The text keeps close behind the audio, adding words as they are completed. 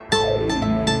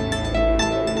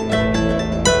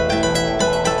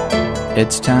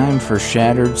It's time for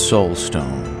Shattered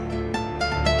Soulstone,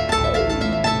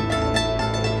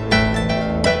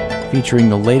 featuring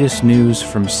the latest news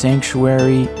from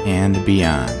Sanctuary and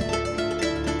beyond.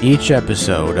 Each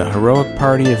episode, a heroic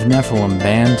party of Nephilim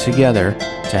band together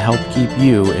to help keep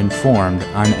you informed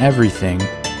on everything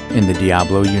in the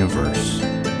Diablo universe.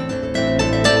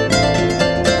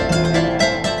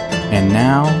 And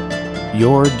now,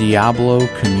 your Diablo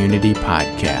Community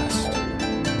Podcast.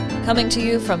 Coming to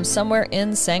you from somewhere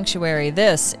in Sanctuary,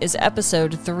 this is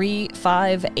episode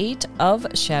 358 of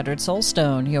Shattered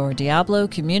Soulstone, your Diablo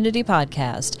Community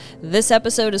Podcast. This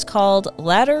episode is called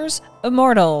Ladders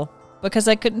Immortal, because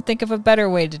I couldn't think of a better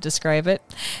way to describe it.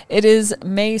 It is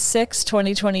May 6,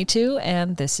 2022,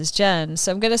 and this is Jen.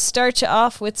 So I'm going to start you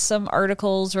off with some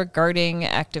articles regarding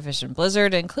Activision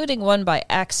Blizzard, including one by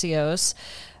Axios,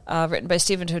 written by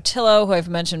Stephen Totilo, who I've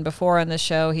mentioned before on the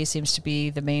show. He seems to be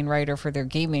the main writer for their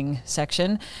gaming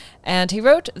section. And he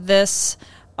wrote this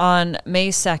on May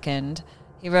 2nd.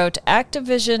 He wrote,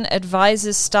 Activision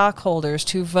advises stockholders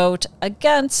to vote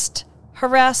against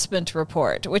harassment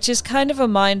report, which is kind of a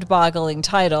mind-boggling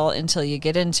title until you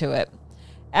get into it.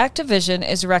 Activision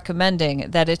is recommending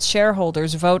that its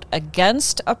shareholders vote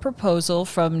against a proposal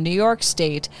from New York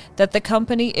State that the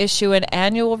company issue an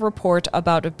annual report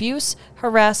about abuse,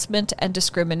 harassment, and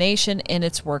discrimination in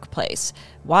its workplace.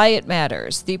 Why it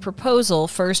matters. The proposal,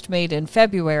 first made in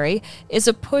February, is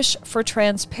a push for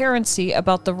transparency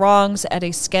about the wrongs at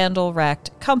a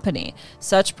scandal-racked company.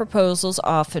 Such proposals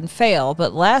often fail,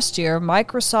 but last year,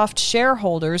 Microsoft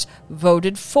shareholders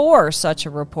voted for such a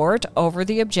report over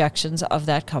the objections of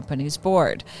that company's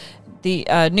board. The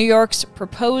New York's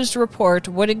proposed report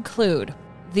would include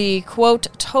the, quote,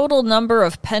 total number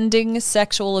of pending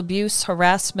sexual abuse,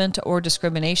 harassment, or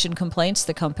discrimination complaints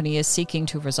the company is seeking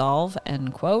to resolve,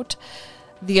 end quote.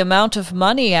 The amount of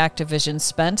money Activision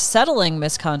spent settling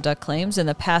misconduct claims in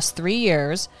the past 3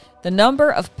 years, the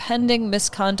number of pending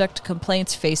misconduct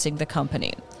complaints facing the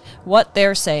company. What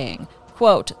they're saying,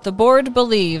 quote, the board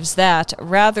believes that,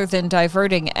 rather than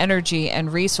diverting energy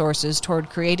and resources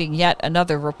toward creating yet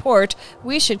another report,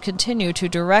 we should continue to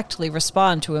directly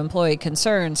respond to employee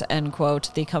concerns, end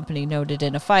quote, the company noted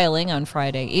in a filing on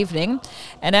Friday evening.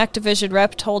 An Activision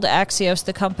rep told Axios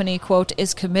the company, quote,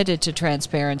 is committed to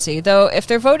transparency, though if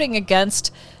they're voting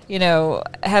against,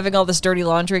 having all this dirty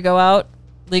laundry go out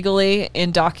legally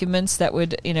in documents that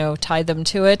would, tie them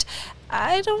to it,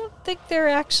 I don't think they're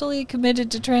actually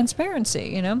committed to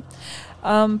transparency,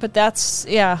 But that's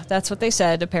what they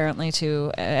said, apparently,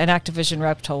 to an Activision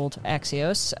rep told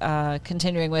Axios.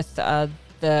 Continuing with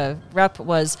the rep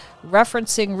was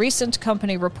referencing recent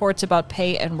company reports about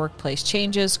pay and workplace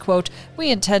changes. Quote,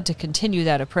 we intend to continue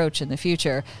that approach in the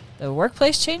future. The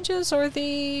workplace changes or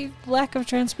the lack of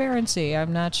transparency?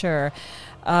 I'm not sure.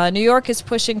 New York is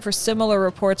pushing for similar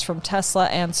reports from Tesla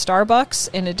and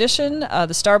Starbucks. In addition,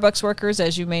 the Starbucks workers,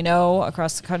 as you may know,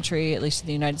 across the country, at least in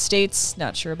the United States,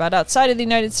 not sure about outside of the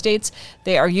United States,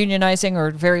 they are unionizing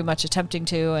or very much attempting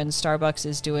to, and Starbucks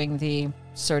is doing the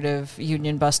sort of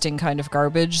union-busting kind of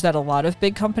garbage that a lot of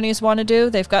big companies want to do.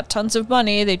 They've got tons of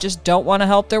money, they just don't want to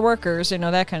help their workers,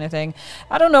 that kind of thing.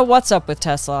 I don't know what's up with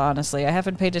Tesla, honestly. I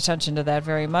haven't paid attention to that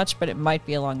very much, but it might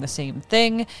be along the same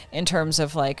thing in terms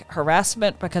of,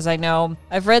 harassment, because I know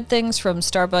I've read things from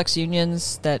Starbucks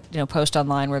unions that, post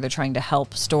online where they're trying to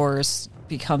help stores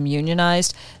become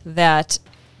unionized, that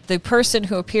the person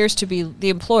who appears to be, the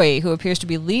employee who appears to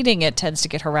be leading it tends to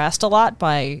get harassed a lot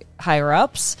by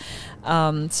higher-ups.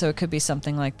 So it could be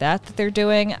something like that they're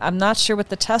doing. I'm not sure what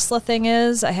the Tesla thing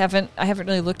is. I haven't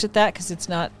really looked at that because it's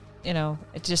not,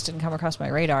 it just didn't come across my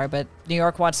radar, but New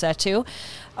York wants that too.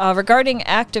 Regarding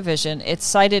Activision, it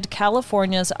cited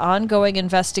California's ongoing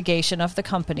investigation of the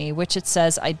company, which it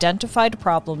says identified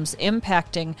problems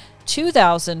impacting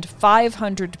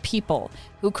 2,500 people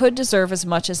who could deserve as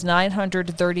much as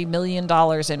 $930 million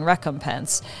in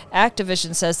recompense.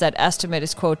 Activision says that estimate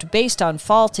is, quote, based on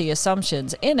faulty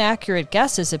assumptions, inaccurate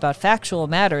guesses about factual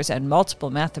matters, and multiple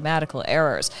mathematical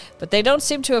errors. But they don't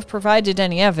seem to have provided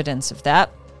any evidence of that.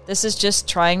 This is just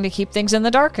trying to keep things in the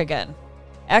dark again.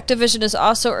 Activision is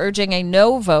also urging a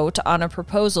no vote on a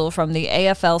proposal from the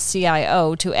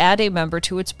AFL-CIO to add a member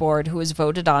to its board who is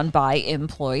voted on by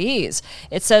employees.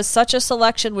 It says such a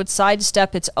selection would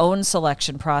sidestep its own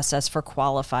selection process for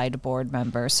qualified board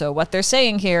members. So what they're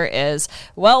saying here is,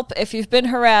 well, if you've been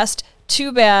harassed,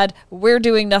 too bad, we're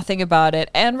doing nothing about it,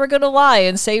 and we're going to lie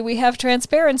and say we have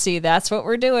transparency. That's what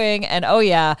we're doing. And oh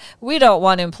yeah, we don't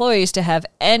want employees to have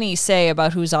any say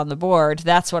about who's on the board.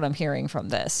 That's what I'm hearing from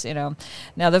this,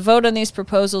 Now, the vote on these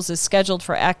proposals is scheduled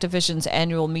for Activision's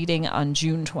annual meeting on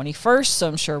June 21st, so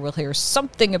I'm sure we'll hear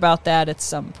something about that at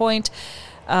some point.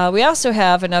 We also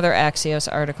have another Axios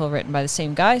article written by the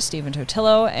same guy, Stephen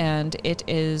Totillo, and it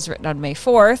is written on May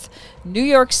 4th. New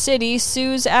York City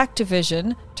sues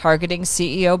Activision, targeting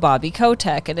CEO Bobby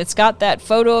Kotick. And it's got that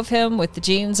photo of him with the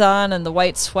jeans on and the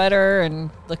white sweater and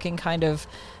looking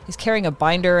he's carrying a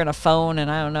binder and a phone, and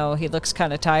I don't know, he looks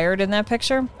kind of tired in that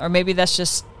picture. Or maybe that's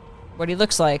just what he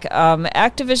looks like.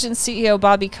 Activision CEO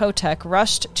Bobby Kotick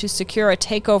rushed to secure a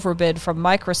takeover bid from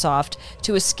Microsoft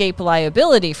to escape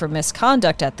liability for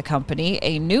misconduct at the company,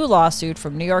 a new lawsuit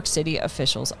from New York City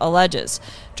officials alleges.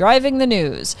 Driving the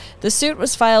news. The suit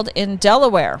was filed in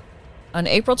Delaware on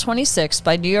April 26th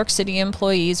by New York City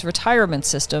employees' retirement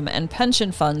system and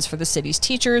pension funds for the city's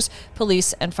teachers,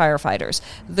 police, and firefighters.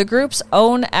 The groups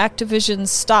own Activision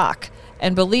stock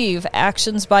and believe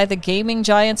actions by the gaming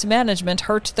giant's management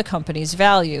hurt the company's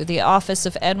value. The Office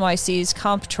of NYC's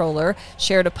comptroller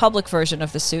shared a public version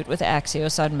of the suit with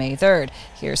Axios on May 3rd.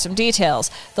 Here's some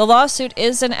details. The lawsuit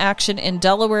is an action in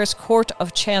Delaware's Court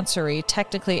of Chancery,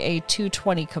 technically a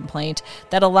 220 complaint,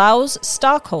 that allows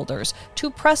stockholders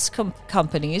to press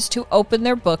companies to open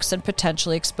their books and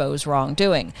potentially expose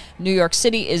wrongdoing. New York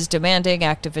City is demanding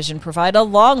Activision provide a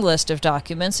long list of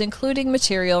documents, including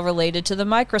material related to the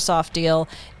Microsoft deal,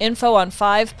 info on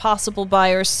 5 possible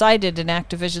buyers cited in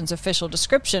Activision's official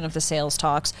description of the sales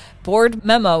talks, board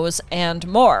memos, and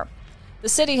more. The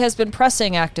city has been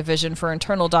pressing Activision for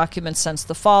internal documents since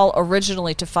the fall,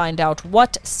 originally to find out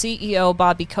what CEO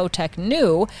Bobby Kotick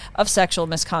knew of sexual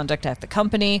misconduct at the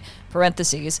company.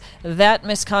 Parentheses, that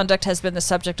misconduct has been the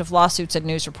subject of lawsuits and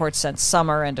news reports since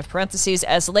summer, end of parentheses.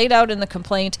 As laid out in the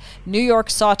complaint, New York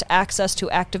sought access to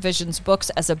Activision's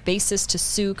books as a basis to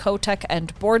sue Kotick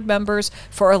and board members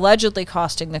for allegedly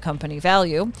costing the company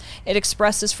value. It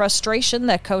expresses frustration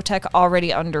that Kotick,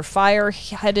 already under fire,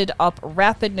 headed up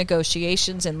rapid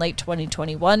negotiations in late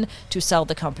 2021 to sell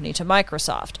the company to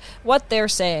Microsoft. What they're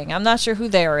saying, I'm not sure who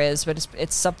there is, but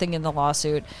it's something in the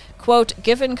lawsuit. Quote,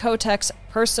 given Kotick's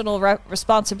personal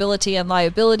responsibility and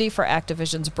liability for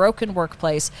Activision's broken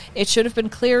workplace, it should have been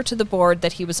clear to the board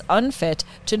that he was unfit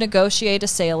to negotiate a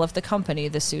sale of the company,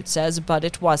 the suit says, but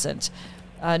it wasn't.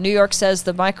 New York says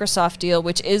the Microsoft deal,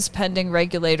 which is pending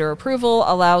regulator approval,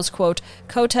 allows, quote,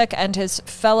 Kotick and his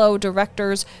fellow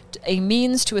directors a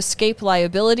means to escape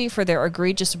liability for their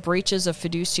egregious breaches of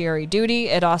fiduciary duty.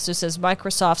 It also says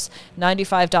Microsoft's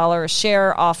 $95 a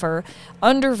share offer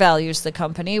undervalues the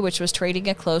company, which was trading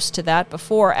at close to that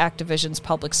before Activision's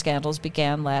public scandals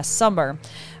began last summer.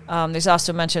 There's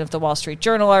also mention of the Wall Street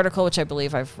Journal article, which I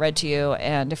believe I've read to you.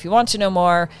 And if you want to know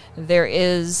more, there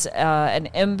is an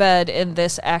embed in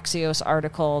this Axios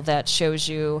article that shows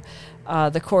you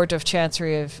the Court of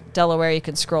Chancery of Delaware. You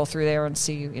can scroll through there and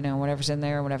see, whatever's in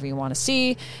there, whatever you want to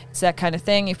see. It's that kind of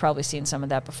thing. You've probably seen some of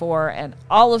that before. And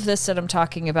all of this that I'm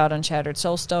talking about on Shattered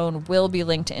Soulstone will be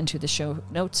linked into the show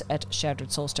notes at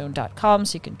shatteredsoulstone.com,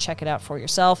 so you can check it out for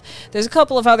yourself. There's a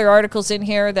couple of other articles in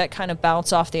here that kind of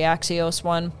bounce off the Axios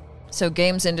one. So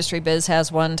Games Industry Biz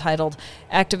has one titled,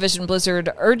 Activision Blizzard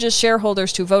urges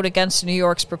shareholders to vote against New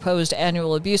York's proposed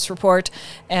annual abuse report.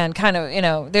 And kind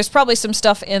of, there's probably some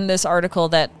stuff in this article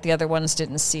that the other ones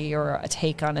didn't see, or a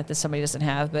take on it that somebody doesn't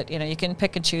have. But, you can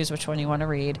pick and choose which one you want to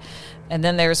read. And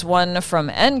then there's one from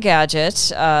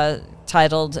Engadget,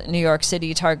 titled New York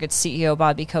City targets CEO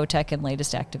Bobby Kotick in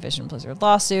latest Activision Blizzard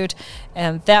lawsuit.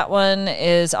 And that one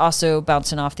is also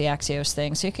bouncing off the Axios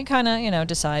thing. So you can kind of,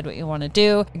 decide what you want to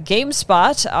do.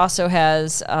 GameSpot also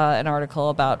has an article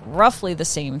about roughly the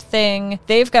same thing.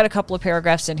 They've got a couple of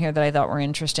paragraphs in here that I thought were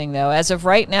interesting, though. As of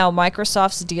right now,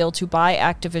 Microsoft's deal to buy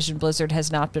Activision Blizzard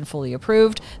has not been fully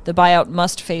approved. The buyout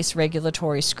must face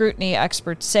regulatory scrutiny,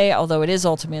 experts say, although it is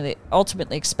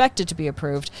ultimately expected to be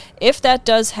approved. If that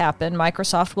does happen,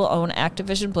 Microsoft will own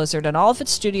Activision Blizzard and all of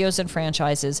its studios and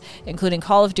franchises, including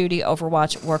Call of Duty,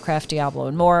 Overwatch, Warcraft, Diablo,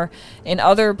 and more. In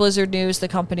other Blizzard news, the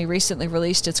company recently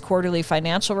released its quarterly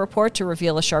financial report to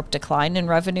reveal a sharp decline in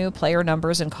revenue, player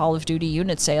numbers, and Call of Duty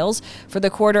unit sales. For the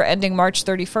quarter ending March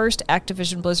 31st,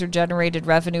 Activision Blizzard generated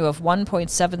revenue of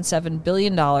 $1.77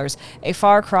 billion, a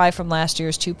far cry from last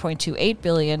year's $2.28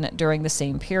 billion during the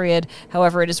same period.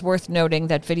 However, it is worth noting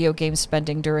that video game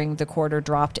spending during the quarter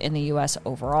dropped in the U.S.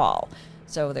 overall.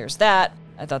 So there's that.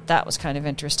 I thought that was kind of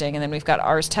interesting. And then we've got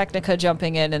Ars Technica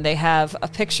jumping in, and they have a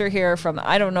picture here from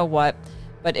I don't know what,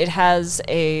 but it has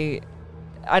a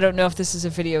I don't know if this is a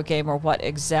video game or what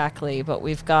exactly, but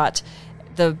we've got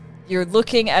you're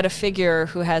looking at a figure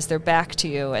who has their back to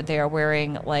you, and they are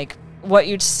wearing like what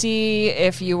you'd see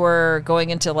if you were going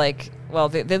into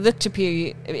they look to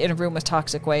be in a room with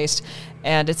toxic waste,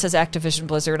 and it says Activision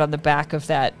Blizzard on the back of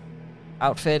that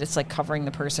outfit. It's like covering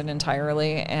the person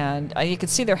entirely, and you can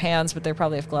see their hands, but they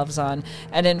probably have gloves on.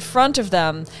 And in front of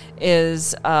them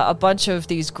is a bunch of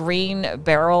these green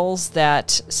barrels that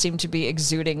seem to be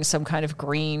exuding some kind of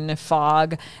green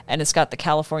fog, and it's got the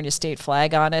California state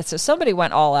flag on it. So somebody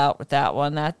went all out with that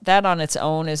one. That on its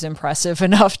own is impressive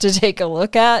enough to take a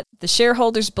look at. The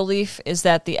shareholders' belief is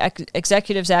that the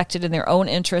executives acted in their own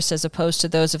interests as opposed to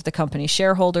those of the company's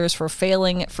shareholders for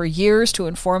failing for years to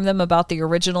inform them about the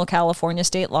original California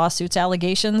state lawsuits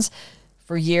allegations.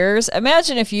 For years.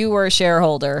 Imagine if you were a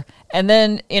shareholder and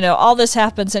then, all this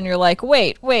happens and you're like,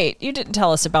 wait, you didn't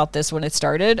tell us about this when it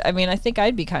started. I mean, I think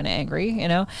I'd be kind of angry,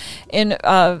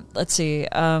 let's see.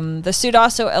 The suit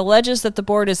also alleges that the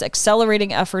board is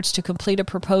accelerating efforts to complete a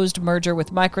proposed merger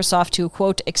with Microsoft to,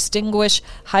 quote, extinguish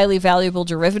highly valuable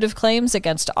derivative claims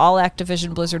against all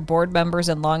Activision Blizzard board members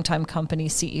and longtime company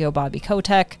CEO Bobby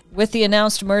Kotick. With the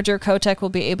announced merger, Kotick will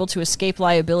be able to escape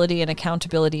liability and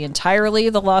accountability entirely,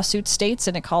 the lawsuit states,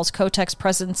 and it calls Kotick's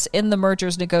presence in the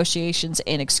merger's negotiations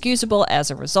inexcusable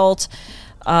as a result.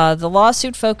 The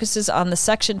lawsuit focuses on the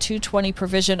Section 220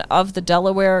 provision of the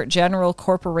Delaware General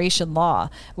Corporation Law,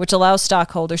 which allows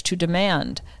stockholders to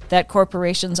demand that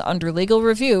corporations under legal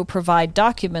review provide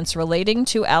documents relating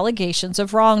to allegations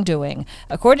of wrongdoing.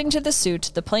 According to the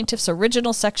suit, the plaintiff's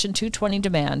original Section 220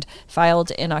 demand,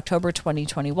 filed in October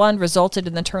 2021, resulted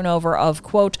in the turnover of,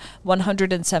 quote,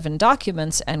 107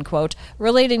 documents, end quote,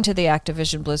 relating to the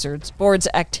Activision Blizzard's board's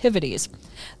activities.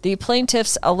 The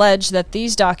plaintiffs allege that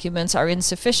these documents are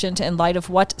insufficient in light of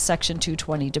what Section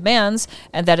 220 demands,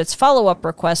 and that its follow-up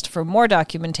request for more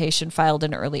documentation filed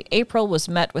in early April was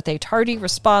met with a tardy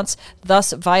response,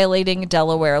 thus violating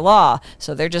Delaware law.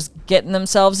 So they're just getting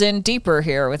themselves in deeper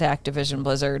here with Activision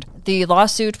Blizzard. The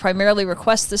lawsuit primarily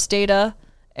requests this data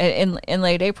in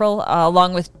late April,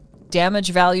 along with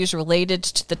damage values related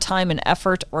to the time and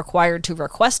effort required to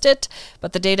request it,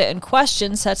 but the data in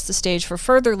question sets the stage for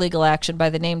further legal action by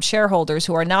the named shareholders,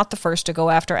 who are not the first to go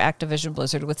after Activision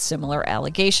Blizzard with similar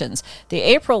allegations. The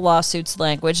April lawsuit's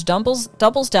language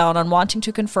doubles down on wanting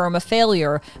to confirm a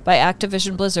failure by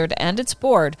Activision Blizzard and its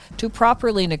board to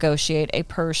properly negotiate a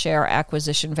per-share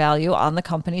acquisition value on the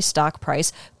company's stock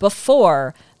price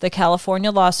before the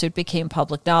California lawsuit became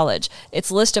public knowledge.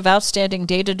 Its list of outstanding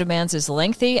data demands is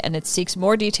lengthy, and it seeks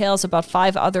more details about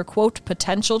 5 other, quote,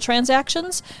 potential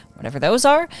transactions, whatever those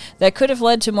are, that could have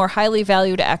led to more highly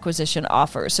valued acquisition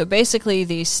offers. So basically,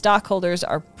 the stockholders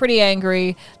are pretty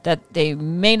angry that they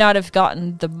may not have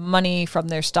gotten the money from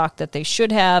their stock that they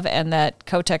should have, and that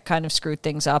Kotick kind of screwed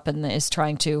things up and is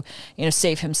trying to,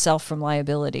 save himself from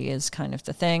liability is kind of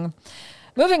the thing.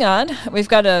 Moving on, we've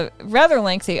got a rather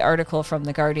lengthy article from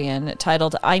The Guardian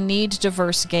titled, I Need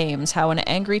Diverse Games, How an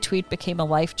Angry Tweet Became a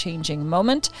Life-Changing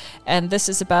Moment. And this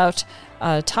is about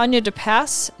Tanya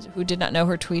DePass, who did not know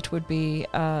her tweet would be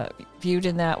viewed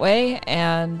in that way.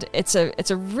 And it's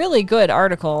a really good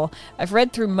article. I've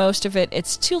read through most of it.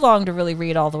 It's too long to really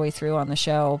read all the way through on the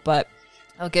show, but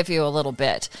I'll give you a little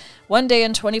bit. One day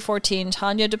in 2014,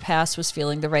 Tanya DePass was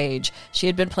feeling the rage. She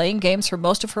had been playing games for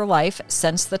most of her life,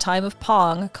 since the time of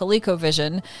Pong,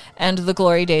 ColecoVision, and the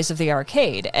glory days of the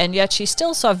arcade, and yet she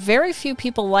still saw very few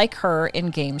people like her in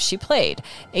games she played.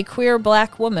 A queer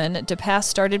black woman, DePass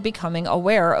started becoming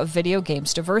aware of video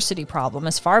games' diversity problem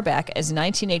as far back as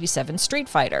 1987 Street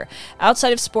Fighter.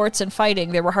 Outside of sports and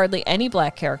fighting, there were hardly any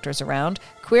black characters around.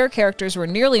 Queer characters were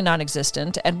nearly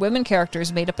non-existent, and women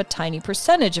characters made up a tiny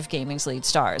percentage of gaming's lead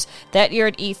stars. That year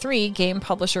at E3, game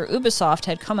publisher Ubisoft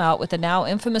had come out with a now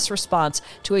infamous response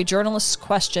to a journalist's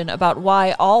question about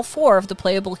why all 4 of the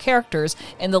playable characters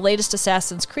in the latest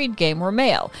Assassin's Creed game were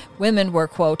male. Women were,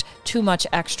 quote, too much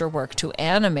extra work to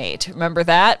animate. Remember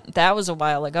that? That was a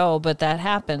while ago, but that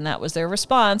happened. That was their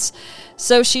response.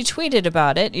 So she tweeted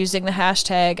about it using the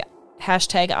hashtag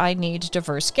I Need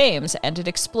Diverse Games, and it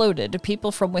exploded.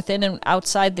 People from within and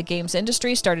outside the games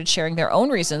industry started sharing their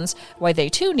own reasons why they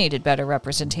too needed better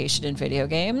representation in video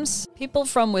games. People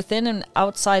from within and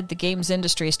outside the games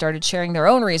industry started sharing their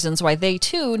own reasons why they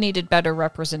too needed better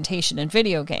representation in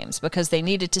video games, because they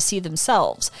needed to see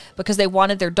themselves, because they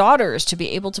wanted their daughters to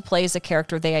be able to play as a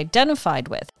character they identified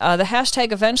with. The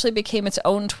hashtag eventually became its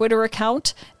own Twitter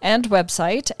account and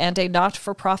website, and a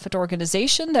not-for-profit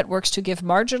organization that works to give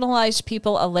marginalized marginalized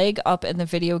people a leg up in the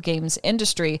video games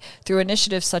industry through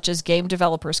initiatives such as Game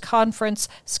Developers Conference,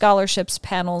 scholarships,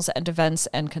 panels, and events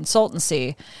and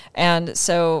consultancy. And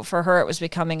so for her, it was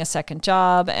becoming a second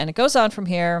job, and it goes on from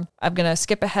here. I'm going to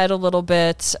skip ahead a little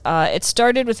bit. It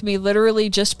started with me literally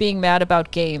just being mad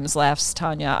about games, laughs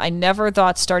Tanya. I never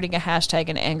thought starting a hashtag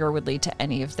in anger would lead to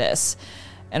any of this.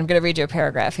 And I'm going to read you a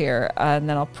paragraph here, and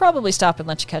then I'll probably stop and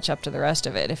let you catch up to the rest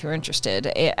of it if you're interested.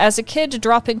 As a kid,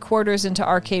 dropping quarters into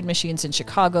arcade machines in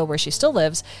Chicago, where she still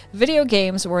lives, video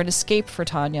games were an escape for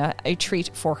Tanya, a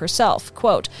treat for herself.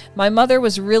 Quote, "My mother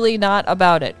was really not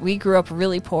about it. We grew up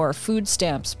really poor, food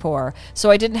stamps poor, so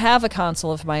I didn't have a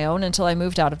console of my own until I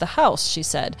moved out of the house," she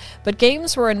said. "But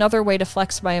games were another way to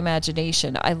flex my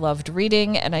imagination. I loved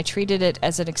reading, and I treated it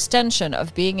as an extension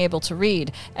of being able to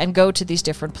read and go to these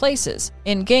different places.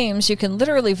 In games, you can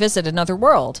literally visit another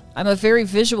world. I'm a very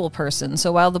visual person,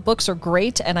 so while the books are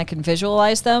great and I can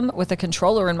visualize them, with a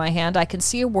controller in my hand, I can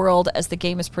see a world as the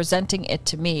game is presenting it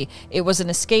to me. It was an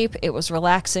escape, it was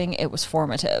relaxing, it was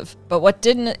formative." But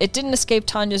it didn't escape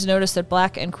Tanya's notice that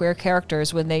Black and queer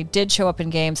characters, when they did show up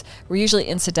in games, were usually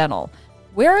incidental.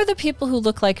 "Where are the people who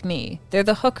look like me? They're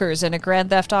the hookers in a Grand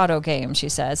Theft Auto game," she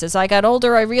says. "As I got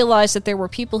older, I realized that there were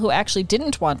people who actually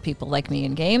didn't want people like me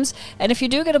in games. And if you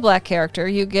do get a black character,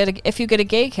 if you get a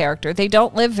gay character, they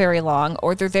don't live very long,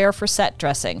 or they're there for set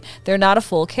dressing. They're not a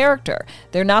full character.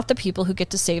 They're not the people who get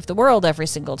to save the world every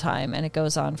single time." And it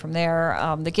goes on from there.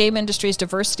 The game industry's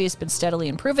diversity has been steadily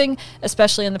improving,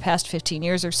 especially in the past 15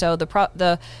 years or so.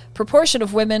 The proportion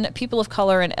of women, people of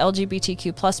color, and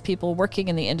LGBTQ plus people working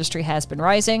in the industry has been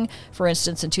rising. For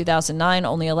instance, in 2009,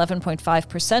 only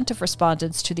 11.5% of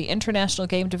respondents to the International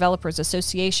Game Developers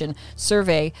Association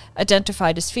survey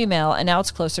identified as female, and now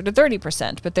it's closer to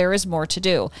 30%. But there is more to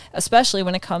do, especially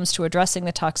when it comes to addressing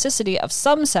the toxicity of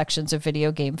some sections of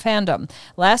video game fandom.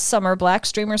 Last summer, Black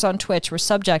streamers on Twitch were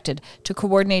subjected to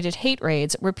coordinated hate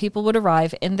raids where people would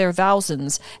arrive in their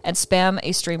thousands and spam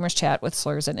a streamer's chat with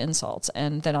slurs and insults.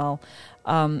 And then I'll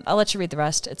let you read the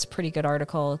rest. It's a pretty good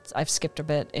article. I've skipped a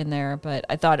bit in there, but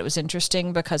I thought it was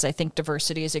interesting because I think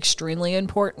diversity is extremely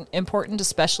important,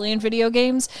 especially in video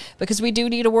games, because we do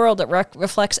need a world that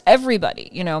reflects everybody,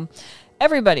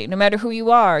 everybody, no matter who you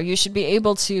are. You should be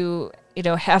able to,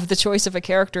 have the choice of a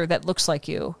character that looks like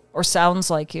you or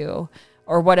sounds like you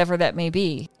or whatever that may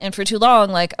be. And for too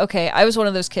long, I was one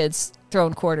of those kids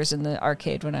throwing quarters in the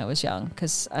arcade when I was young,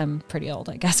 because I'm pretty old,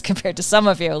 I guess, compared to some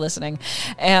of you listening.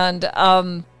 And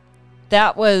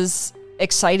that was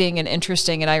exciting and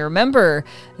interesting. And I remember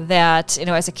that,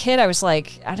 as a kid, I was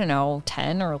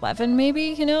 10 or 11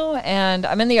 maybe, and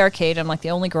I'm in the arcade. I'm the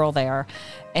only girl there.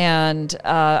 And,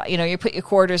 you put your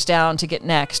quarters down to get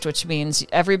next, which means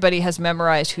everybody has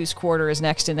memorized whose quarter is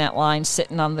next in that line,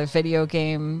 sitting on the video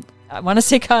game. I want to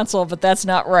say console, but that's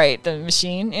not right. The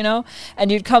machine,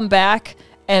 and you'd come back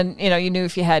and, you knew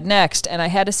if you had next. And I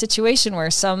had a situation where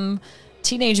some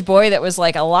teenage boy that was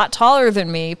a lot taller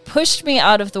than me pushed me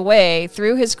out of the way,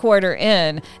 threw his quarter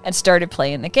in, and started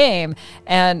playing the game.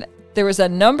 And there was a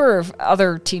number of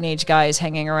other teenage guys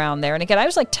hanging around there. And again, I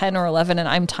was 10 or 11, and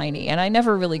I'm tiny, and I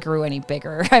never really grew any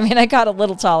bigger. I mean, I got a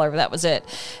little taller, but that was it.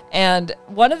 And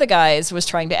one of the guys was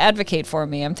trying to advocate for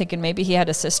me. I'm thinking maybe he had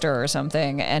a sister or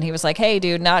something. And he was like, "Hey,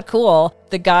 dude, not cool."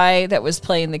 The guy that was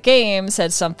playing the game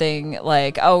said something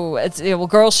like, "Oh,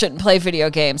 girls shouldn't play video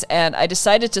games." And I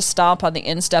decided to stomp on the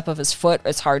instep of his foot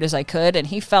as hard as I could, and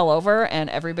he fell over, and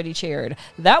everybody cheered.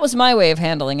 That was my way of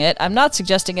handling it. I'm not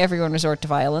suggesting everyone resort to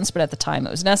violence, but at the time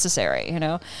it was necessary,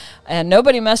 and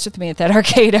nobody messed with me at that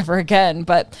arcade ever again.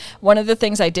 But one of the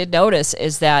things I did notice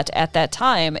is that at that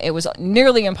time, it was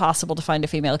nearly impossible to find a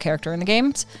female character in the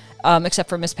games, except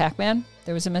for Miss Pac-Man.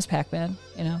 There was a Miss Pac-Man,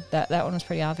 that one was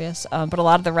pretty obvious. But a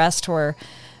lot of the rest were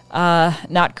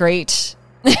not great,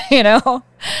 at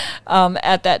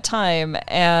that time.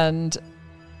 And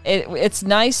it's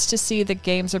nice to see that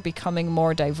games are becoming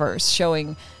more diverse,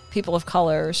 showing people of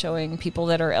color, showing people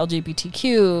that are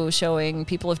LGBTQ, showing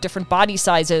people of different body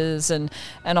sizes and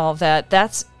all of that.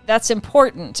 That's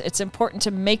important. It's important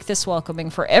to make this welcoming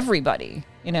for everybody,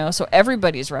 so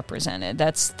everybody's represented.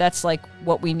 That's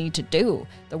what we need to do.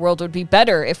 The world would be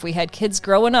better if we had kids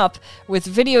growing up with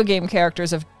video game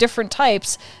characters of different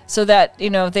types, so that,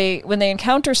 when they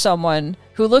encounter someone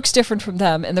who looks different from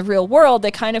them in the real world,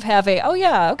 they kind of have a, "Oh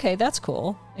yeah, okay, that's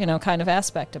cool," kind of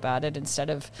aspect about it, instead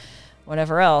of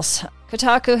whatever else.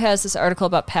 Kotaku has this article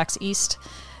about PAX East,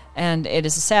 and it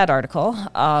is a sad article.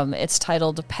 It's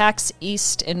titled, PAX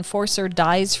East Enforcer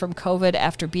Dies from COVID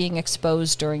After Being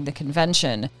Exposed During the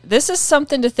Convention. This is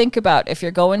something to think about if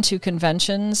you're going to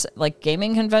conventions, like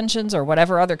gaming conventions or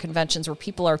whatever other conventions where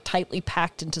people are tightly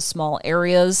packed into small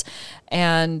areas.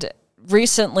 And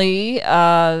recently,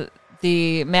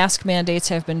 the mask mandates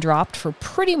have been dropped for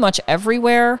pretty much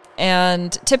everywhere.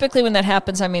 And typically when that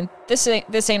happens, I mean, this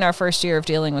ain't our first year of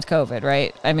dealing with COVID,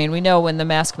 right? I mean, we know when the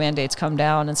mask mandates come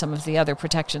down and some of the other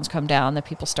protections come down that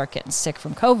people start getting sick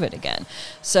from COVID again.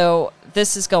 So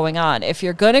this is going on. If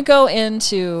you're going to go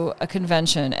into a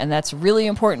convention and that's really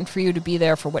important for you to be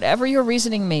there for whatever your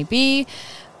reasoning may be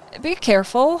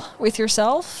careful with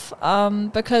yourself,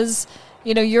 because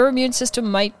your immune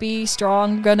system might be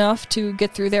strong enough to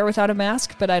get through there without a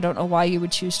mask, but I don't know why you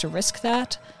would choose to risk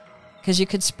that, because you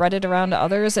could spread it around to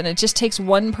others, and it just takes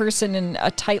one person in a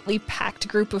tightly packed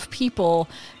group of people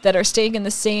that are staying in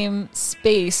the same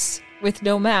space with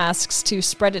no masks to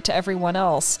spread it to everyone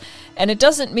else. And it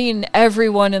doesn't mean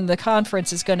everyone in the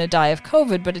conference is going to die of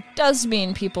COVID, but it does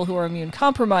mean people who are immune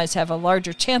compromised have a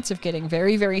larger chance of getting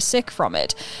very, very sick from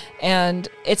it. And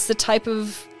it's the type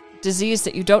of disease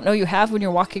that you don't know you have when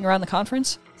you're walking around the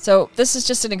conference. So this is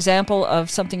just an example of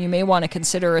something you may want to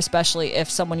consider, especially if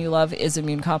someone you love is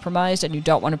immune compromised and you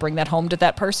don't want to bring that home to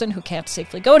that person who can't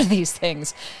safely go to these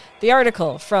things. The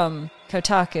article from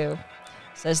Kotaku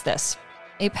says this: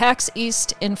 a PAX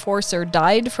East enforcer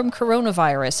died from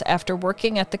coronavirus after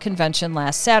working at the convention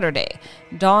last Saturday.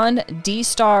 Dawn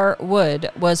D-Star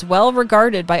Wood was well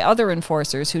regarded by other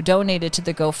enforcers who donated to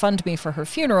the GoFundMe for her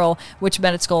funeral, which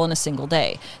met its goal in a single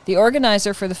day. The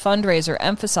organizer for the fundraiser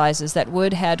emphasizes that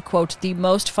Wood had, quote, the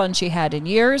most fun she had in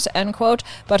years, end quote,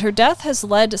 but her death has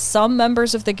led some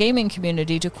members of the gaming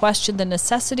community to question the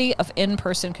necessity of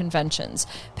in-person conventions.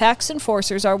 PAX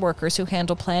enforcers are workers who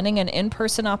handle planning and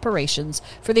in-person operations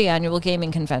for the annual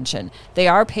gaming convention. They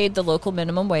are paid the local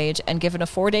minimum wage and given a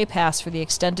 4-day pass for the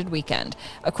extended weekend.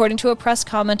 According to a press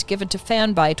comment given to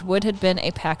Fanbyte, Wood had been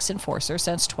a PAX enforcer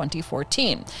since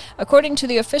 2014. According to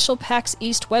the official PAX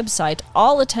East website,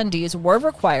 all attendees were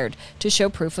required to show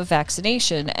proof of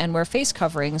vaccination and wear face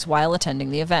coverings while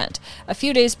attending the event. A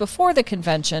few days before the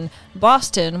convention,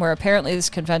 Boston, where apparently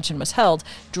this convention was held,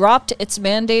 dropped its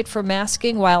mandate for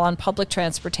masking while on public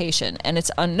transportation, and it's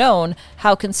unknown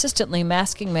how consistently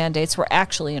masking mandates were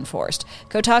actually enforced.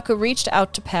 Kotaku reached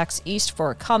out to PAX East for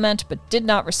a comment, but did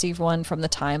not receive one from the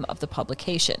time of the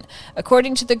publication.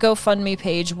 According to the GoFundMe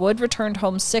page, Wood returned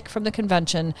home sick from the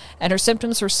convention, and her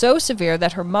symptoms were so severe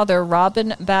that her mother,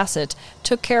 Robin Bassett,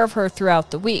 took care of her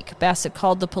throughout the week. Bassett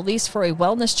called the police for a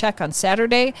wellness check on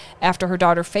Saturday after her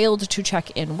daughter failed to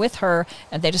check in with her,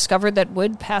 and they discovered that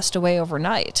Wood passed away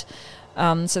overnight.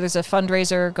 So there's a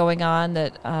fundraiser going on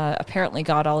that apparently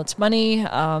got all its money.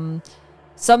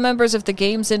 Some members of the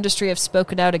games industry have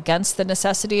spoken out against the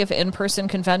necessity of in-person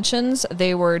conventions.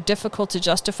 They were difficult to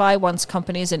justify once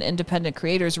companies and independent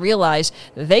creators realized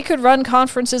they could run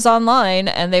conferences online,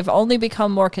 and they've only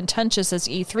become more contentious as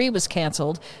E3 was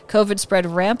canceled. COVID spread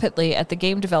rampantly at the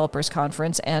Game Developers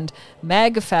Conference, and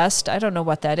MagFest, I don't know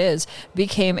what that is,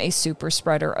 became a super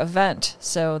spreader event.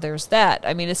 So there's that.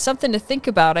 I mean, it's something to think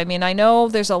about. I mean, I know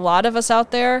there's a lot of us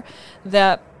out there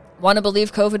that want to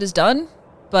believe COVID is done,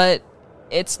 but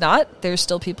it's not. There's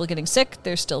still people getting sick.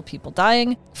 There's still people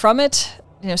dying from it,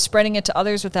 spreading it to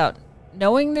others without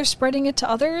knowing they're spreading it to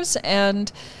others.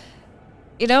 And,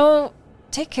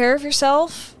 take care of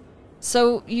yourself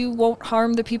so you won't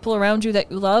harm the people around you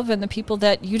that you love and the people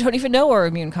that you don't even know are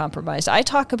immune compromised. I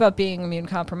talk about being immune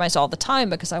compromised all the time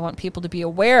because I want people to be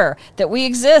aware that we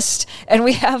exist and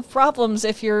we have problems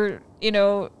if you're,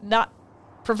 not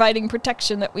providing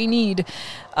protection that we need.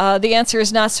 The answer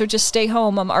is not, so just stay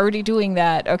home. I'm already doing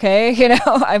that, okay?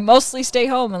 I mostly stay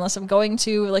home unless I'm going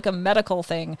to like a medical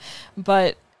thing.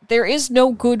 But there is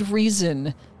no good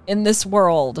reason in this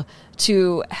world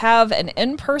to have an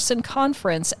in-person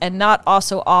conference and not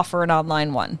also offer an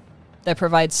online one that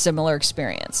provides similar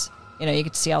experience. You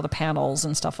get to see all the panels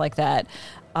and stuff like that.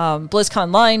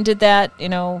 BlizzCon Line did that,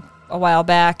 a while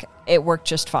back. It worked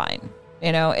just fine.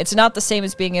 It's not the same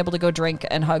as being able to go drink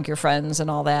and hug your friends and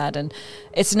all that. And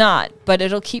it's not, but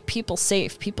it'll keep people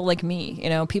safe. People like me,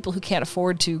 people who can't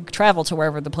afford to travel to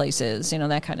wherever the place is,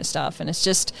 that kind of stuff. And it's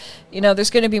just, there's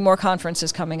going to be more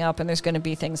conferences coming up and there's going to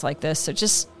be things like this. So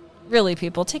just really,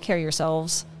 people, take care of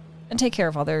yourselves and take care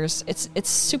of others. It's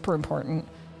super important.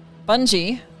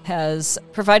 Bungie has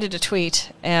provided a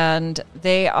tweet and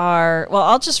they are, well,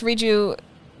 I'll just read you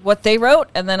what they wrote,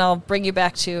 and then I'll bring you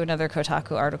back to another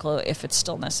Kotaku article if it's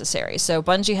still necessary. So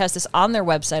Bungie has this on their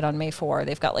website on May 4.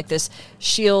 They've got like this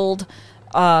shield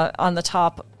on the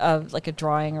top of like a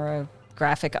drawing or a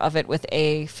graphic of it with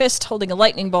a fist holding a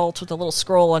lightning bolt with a little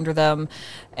scroll under them.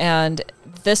 And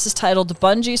this is titled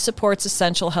Bungie Supports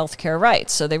Essential Healthcare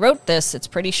Rights. So they wrote this. It's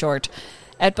pretty short.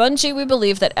 At Bungie, we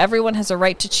believe that everyone has a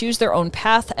right to choose their own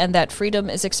path and that freedom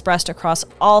is expressed across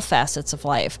all facets of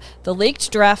life. The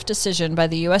leaked draft decision by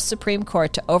the U.S. Supreme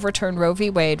Court to overturn Roe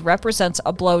v. Wade represents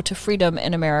a blow to freedom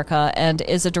in America and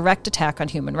is a direct attack on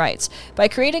human rights. By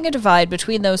creating a divide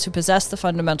between those who possess the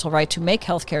fundamental right to make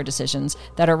healthcare decisions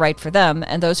that are right for them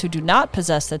and those who do not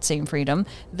possess that same freedom,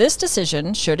 this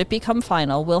decision, should it become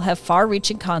final, will have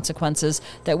far-reaching consequences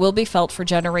that will be felt for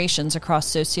generations across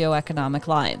socioeconomic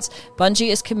lines.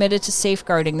 Bungie is committed to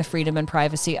safeguarding the freedom and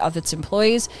privacy of its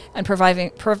employees and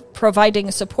providing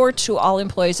support to all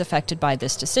employees affected by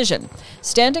this decision.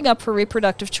 Standing up for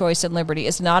reproductive choice and liberty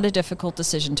is not a difficult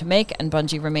decision to make, and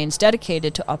Bungie remains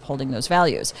dedicated to upholding those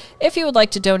values. If you would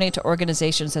like to donate to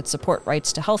organizations that support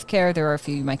rights to health care, there are a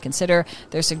few you might consider.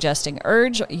 They're suggesting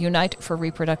URGE, Unite for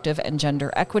Reproductive and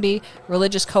Gender Equity,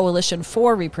 Religious Coalition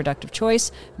for Reproductive Choice,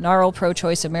 NARAL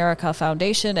Pro-Choice America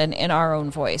Foundation, and In Our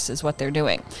Own Voice is what they're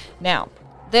doing. Now,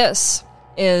 this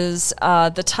is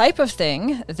the type of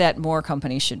thing that more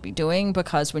companies should be doing,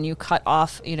 because when you cut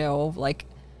off, like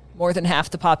more than half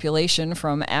the population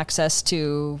from access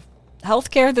to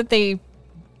healthcare that they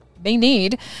may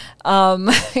need, or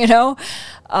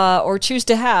choose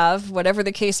to have, whatever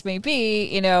the case may be,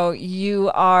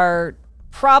 you are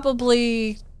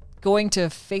probably going to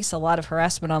face a lot of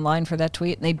harassment online for that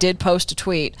tweet. And they did post a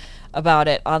tweet about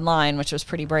it online, which was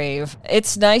pretty brave.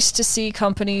 It's nice to see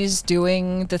companies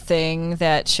doing the thing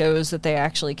that shows that they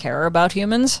actually care about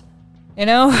humans.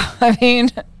 I mean,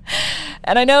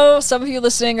 and I know some of you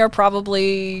listening are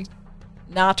probably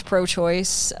not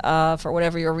pro-choice for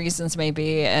whatever your reasons may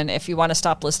be. And if you want to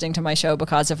stop listening to my show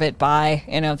because of it, bye.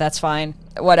 That's fine.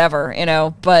 Whatever,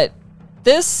 But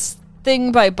this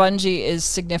thing by Bungie is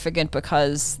significant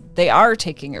because they are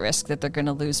taking a risk that they're going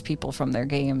to lose people from their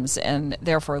games and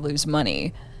therefore lose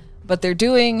money. But they're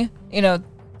doing,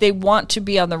 they want to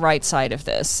be on the right side of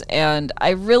this. And I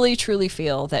really, truly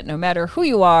feel that no matter who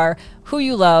you are, who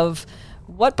you love,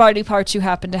 what body parts you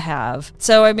happen to have.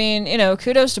 So, I mean,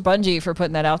 kudos to Bungie for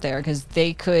putting that out there, because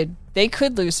they could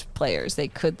lose players. They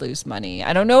could lose money.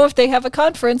 I don't know if they have a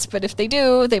conference, but if they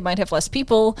do, they might have less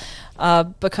people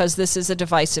because this is a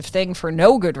divisive thing for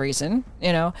no good reason,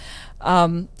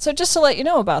 So just to let you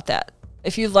know about that.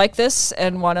 If you like this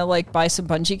and want to buy some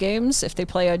Bungie games, if they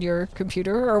play on your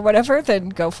computer or whatever, then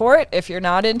go for it. If you're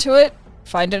not into it,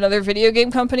 find another video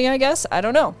game company, I guess. I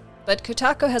don't know. But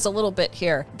Kotaku has a little bit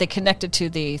here. They connected to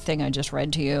the thing I just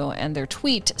read to you, and their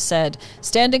tweet said,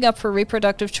 "Standing up for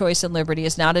reproductive choice and liberty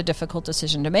is not a difficult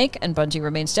decision to make, and Bungie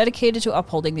remains dedicated to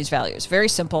upholding these values." Very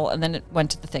simple, and then it went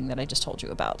to the thing that I just told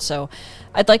you about. So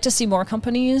I'd like to see more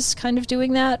companies kind of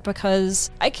doing that,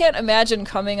 because I can't imagine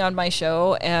coming on my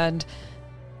show and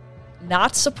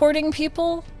not supporting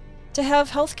people to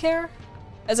have health care.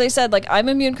 As I said, I'm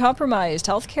immune compromised.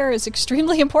 Healthcare is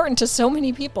extremely important to so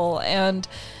many people, and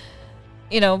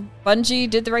Bungie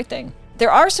did the right thing.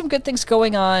 There are some good things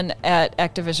going on at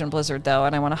Activision Blizzard, though,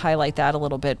 and I want to highlight that a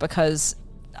little bit, because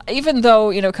even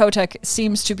though, Kotick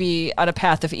seems to be on a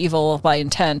path of evil by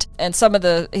intent, and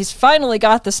he's finally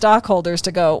got the stockholders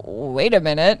to go, wait a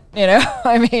minute,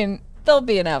 I mean, there'll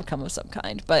be an outcome of some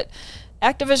kind. But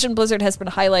Activision Blizzard has been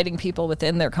highlighting people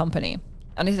within their company,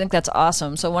 and I think that's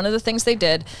awesome. So one of the things they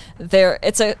did there,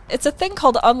 it's a thing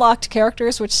called unlocked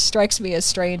characters, which strikes me as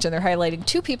strange, and they're highlighting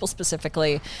two people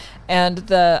specifically.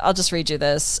 And I'll just read you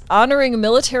this. Honoring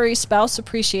Military Spouse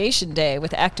Appreciation Day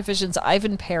with Activision's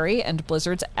Ivan Perry and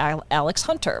Blizzard's Alex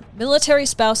Hunter. Military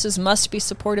spouses must be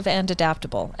supportive and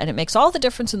adaptable, and it makes all the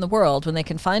difference in the world when they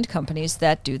can find companies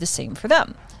that do the same for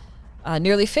them.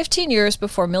 Nearly 15 years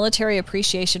before Military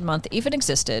Appreciation Month even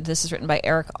existed, this is written by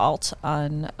Eric Alt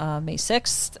on May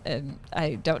 6th, and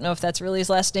I don't know if that's really his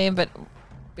last name, but,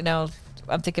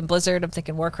 I'm thinking Blizzard, I'm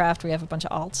thinking Warcraft, we have a bunch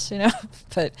of alts,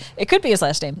 but it could be his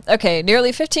last name. Okay,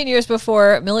 nearly 15 years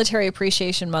before Military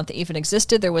Appreciation Month even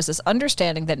existed, there was this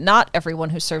understanding that not everyone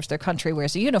who serves their country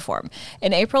wears a uniform.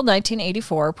 In April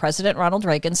 1984, President Ronald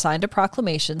Reagan signed a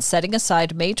proclamation setting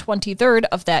aside May 23rd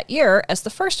of that year as the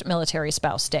first Military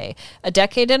Spouse Day. A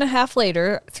decade and a half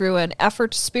later, through an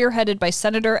effort spearheaded by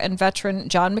Senator and veteran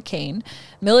John McCain,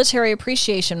 Military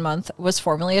Appreciation Month was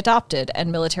formally adopted,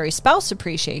 and Military Spouse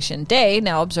Appreciation Day Day,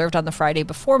 now observed on the Friday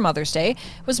before Mother's Day,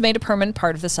 was made a permanent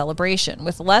part of the celebration,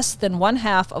 with less than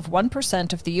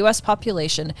 0.5% of the U.S.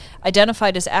 population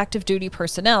identified as active duty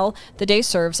personnel. The day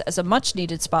serves as a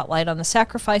much-needed spotlight on the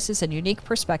sacrifices and unique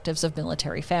perspectives of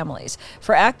military families.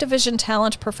 For Activision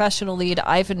talent professional lead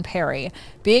Ivan Perry,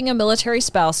 being a military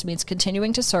spouse means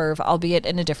continuing to serve, albeit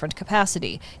in a different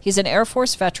capacity. He's an Air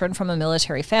Force veteran from a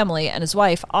military family, and his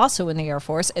wife, also in the Air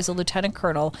Force, is a lieutenant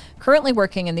colonel currently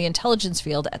working in the intelligence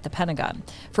field at the Pentagon.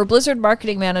 For Blizzard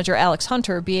marketing manager Alex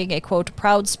Hunter, being a, quote,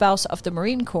 proud spouse of the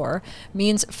Marine Corps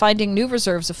means finding new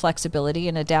reserves of flexibility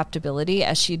and adaptability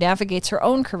as she navigates her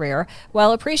own career,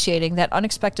 while appreciating that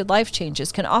unexpected life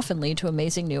changes can often lead to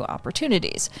amazing new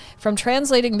opportunities. From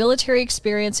translating military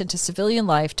experience into civilian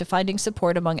life to finding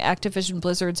support among Activision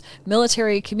Blizzard's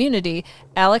military community,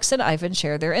 Alex and Ivan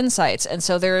share their insights. And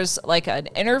so there's like an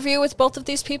interview with both of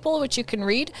these people, which you can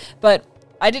read, but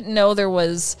I didn't know there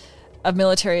was a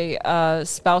military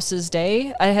spouses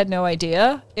day. I had no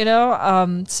idea,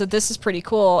 so this is pretty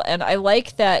cool. And I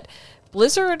like that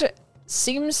Blizzard and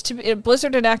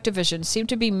Activision seem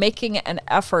to be making an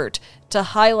effort to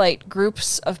highlight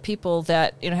groups of people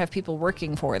that, have people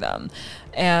working for them.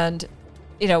 And,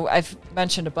 I've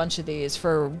mentioned a bunch of these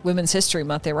for Women's History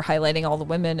Month. They were highlighting all the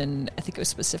women, and I think it was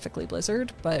specifically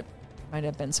Blizzard, but might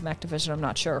have been some Activision, I'm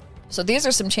not sure. So these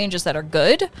are some changes that are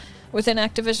good within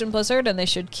Activision Blizzard, and they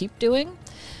should keep doing.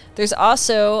 There's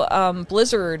also,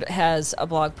 Blizzard has a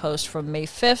blog post from May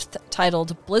 5th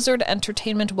titled, Blizzard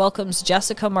Entertainment welcomes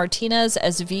Jessica Martinez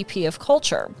as VP of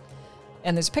Culture.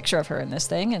 And there's a picture of her in this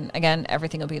thing, and again,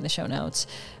 everything will be in the show notes.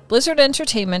 Blizzard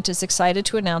Entertainment is excited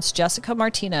to announce Jessica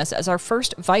Martinez as our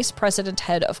first Vice President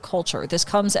Head of Culture. This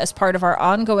comes as part of our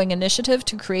ongoing initiative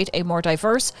to create a more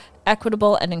diverse,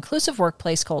 equitable, and inclusive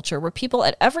workplace culture where people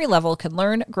at every level can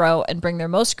learn, grow, and bring their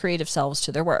most creative selves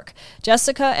to their work.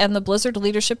 Jessica and the Blizzard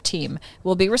leadership team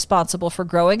will be responsible for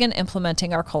growing and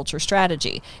implementing our culture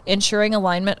strategy, ensuring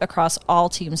alignment across all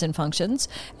teams and functions,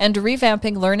 and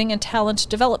revamping learning and talent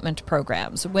development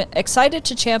programs. When excited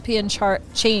to champion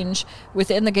change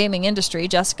within the gaming industry,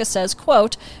 Jessica says,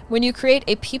 quote, when you create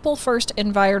a people-first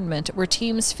environment where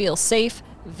teams feel safe,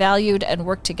 valued, and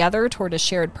work together toward a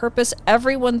shared purpose,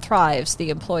 everyone thrives, the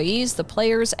employees, the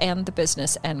players, and the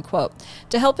business, end quote.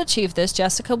 To help achieve this,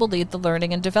 Jessica will lead the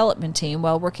learning and development team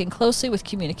while working closely with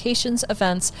communications,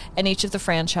 events, and each of the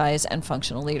franchise and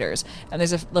functional leaders. And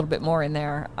there's a little bit more in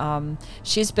there.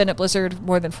 She's been at Blizzard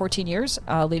more than 14 years,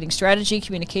 leading strategy,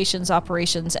 communications,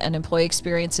 operations, and employee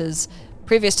experiences.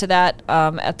 Previous to that,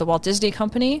 at the Walt Disney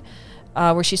Company,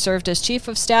 where she served as Chief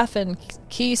of Staff and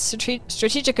key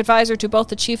strategic advisor to both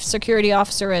the Chief Security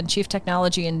Officer and Chief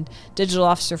Technology and Digital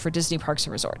Officer for Disney Parks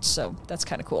and Resorts. So that's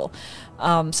kind of cool.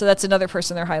 So that's another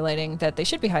person they're highlighting that they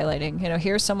should be highlighting.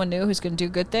 Here's someone new who's going to do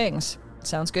good things.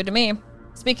 Sounds good to me.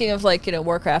 Speaking of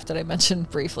Warcraft that I mentioned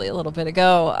briefly a little bit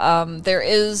ago, there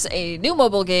is a new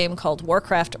mobile game called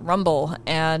Warcraft Rumble,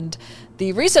 and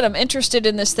the reason I'm interested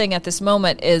in this thing at this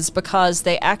moment is because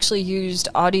they actually used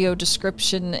audio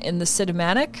description in the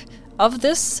cinematic of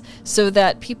this so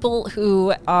that people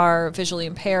who are visually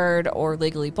impaired or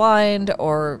legally blind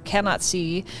or cannot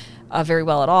see very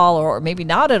well at all, or maybe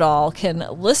not at all, can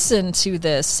listen to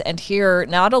this and hear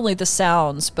not only the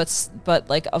sounds, but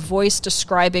like a voice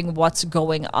describing what's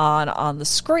going on the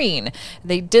screen.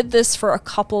 They did this for a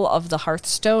couple of the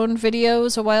Hearthstone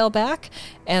videos a while back,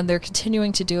 and they're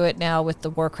continuing to do it now with the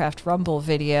Warcraft Rumble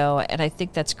video, and I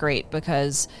think that's great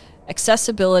because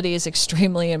accessibility is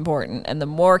extremely important, and the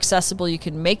more accessible you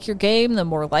can make your game, the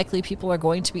more likely people are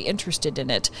going to be interested in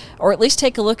it, or at least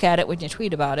take a look at it when you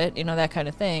tweet about it, that kind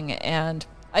of thing. And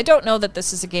I don't know that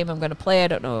this is a game I'm going to play. I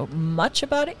don't know much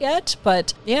about it yet,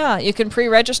 but yeah, you can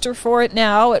pre-register for it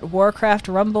now at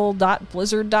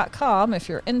warcraftrumble.blizzard.com if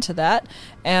you're into that.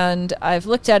 And I've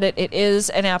looked at it. It is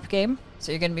an app game.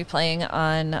 So you're going to be playing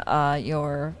on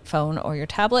your phone or your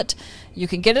tablet. You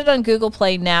can get it on Google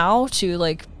Play now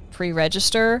to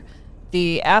pre-register.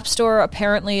 The App Store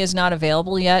apparently is not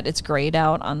available yet. It's grayed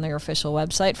out on their official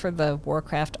website for the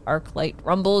Warcraft Arclight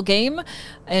Rumble game.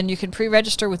 And you can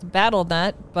pre-register with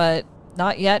Battle.net, but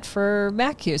not yet for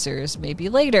Mac users. Maybe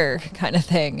later, kind of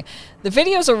thing. The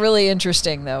videos are really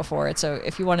interesting, though, for it. So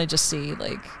if you want to just see,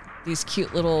 these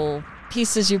cute little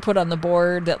pieces you put on the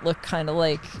board that look kind of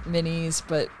like minis,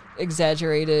 but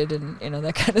exaggerated and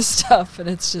that kind of stuff, and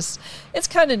it's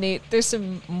kind of neat. There's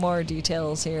some more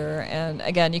details here, and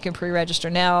again, you can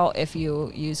pre-register now if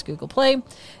you use Google Play.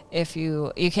 If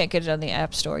you can't get it on the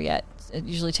App Store yet, it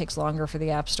usually takes longer for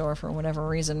the App Store for whatever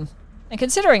reason. And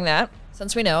considering that,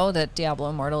 since we know that Diablo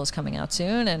Immortal is coming out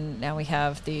soon, and now we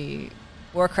have the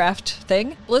Warcraft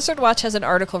thing. Blizzard Watch has an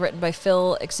article written by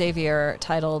Phil Xavier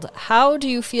titled, "How do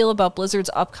you feel about Blizzard's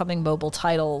upcoming mobile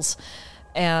titles?"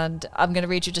 And I'm going to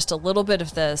read you just a little bit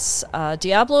of this.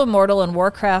 Diablo Immortal and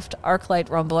Warcraft Arclight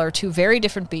Rumble are two very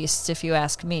different beasts, if you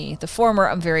ask me. The former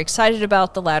I'm very excited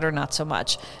about, the latter not so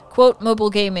much. Quote,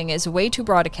 mobile gaming is way too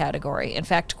broad a category. In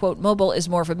fact, quote, mobile is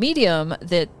more of a medium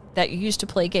that you use to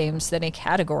play games than a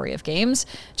category of games,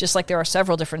 just like there are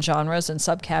several different genres and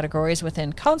subcategories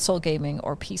within console gaming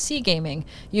or PC gaming.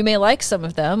 You may like some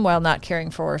of them while not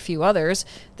caring for a few others.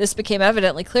 This became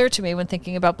evidently clear to me when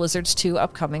thinking about Blizzard's two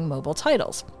upcoming mobile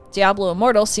titles. Diablo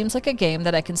Immortal seems like a game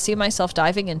that I can see myself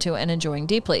diving into and enjoying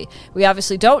deeply. We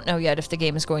obviously don't know yet if the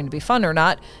game is going to be fun or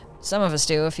not. Some of us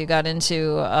do if you got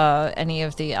into any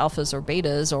of the alphas or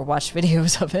betas or watched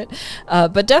videos of it,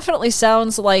 but definitely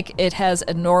sounds like it has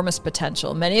enormous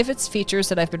potential. Many of its features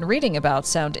that I've been reading about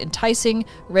sound enticing,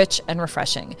 rich, and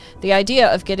refreshing. The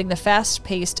idea of getting the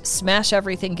fast-paced,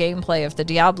 smash-everything gameplay of the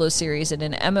Diablo series in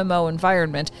an MMO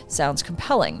environment sounds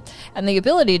compelling, and the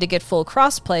ability to get full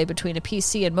crossplay between a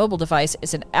PC and mobile device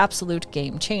is an absolute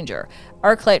game-changer.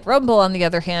 Arclight Rumble, on the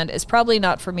other hand, is probably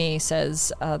not for me,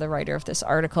 says the writer of this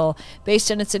article. Based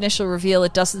on its initial reveal,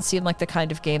 it doesn't seem like the kind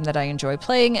of game that I enjoy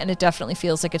playing, and it definitely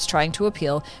feels like it's trying to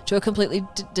appeal to a completely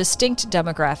distinct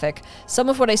demographic. Some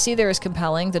of what I see there is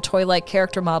compelling. The toy-like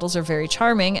character models are very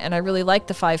charming, and I really like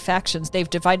the 5 factions they've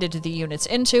divided the units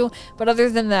into, but other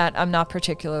than that, I'm not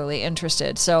particularly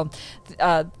interested. So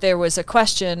there was a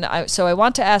question, so I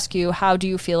want to ask you, how do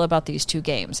you feel about these two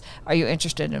games? Are you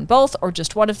interested in both, or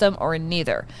just one of them, or in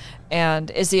neither? And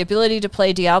is the ability to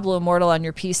play Diablo Immortal on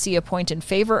your PC a point in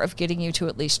favor of getting you to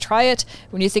at least try it?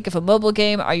 When you think of a mobile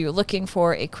game, are you looking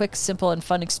for a quick, simple, and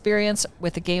fun experience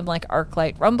with a game like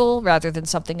Arclight Rumble rather than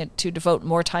something to devote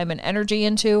more time and energy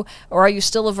into? Or are you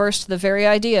still averse to the very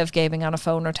idea of gaming on a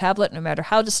phone or tablet, no matter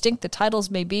how distinct the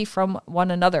titles may be from one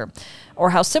another, or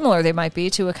how similar they might be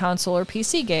to a console or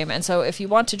PC game? And so if you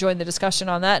want to join the discussion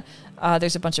on that,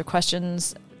 there's a bunch of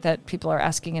questions that people are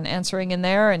asking and answering in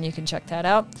there, and you can check that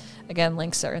out. Again,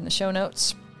 links are in the show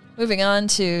notes. Moving on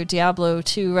to Diablo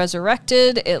 2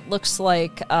 Resurrected, it looks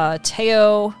like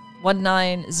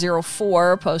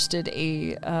Teo1904 posted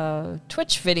a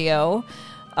Twitch video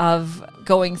of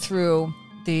going through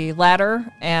the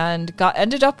ladder and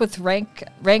ended up with rank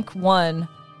 1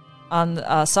 on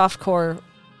softcore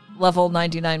level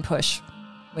 99 push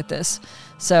with this.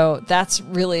 So that's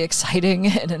really exciting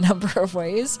in a number of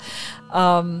ways.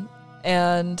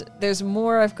 And there's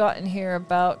more I've gotten here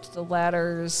about the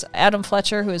ladders. Adam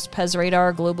Fletcher, who is Pez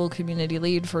Radar Global Community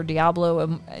Lead for Diablo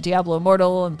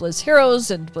Immortal and Blizz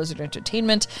Heroes and Blizzard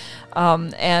Entertainment,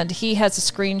 and he has a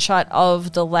screenshot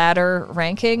of the ladder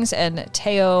rankings, and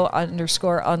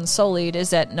Teo_Unsullied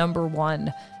is at number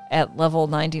 1 at level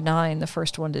 99, the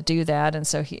first one to do that. And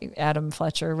so Adam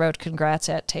Fletcher wrote, congrats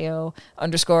at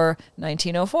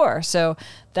Teo_1904. So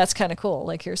that's kind of cool.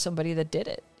 Like, here's somebody that did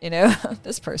it, you know,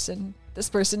 this person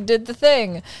did the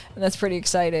thing. And that's pretty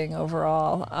exciting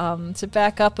overall. To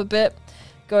back up a bit,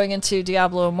 going into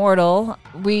Diablo Immortal,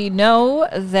 we know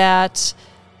that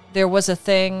there was a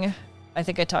thing, I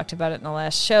think I talked about it in the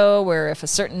last show, where if a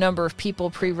certain number of people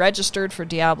pre-registered for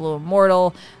Diablo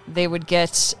Immortal, they would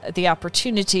get the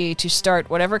opportunity to start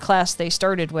whatever class they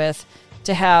started with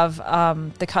to have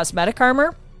the cosmetic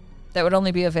armor that would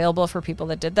only be available for people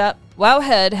that did that.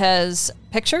 Wowhead has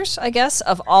pictures, I guess,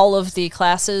 of all of the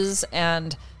classes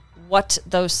and what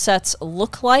those sets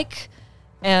look like.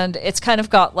 And it's kind of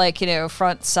got, like, you know,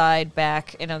 front, side,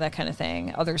 back, you know, that kind of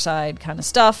thing, other side kind of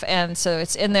stuff. And so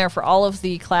it's in there for all of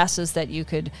the classes that you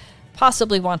could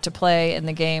possibly want to play in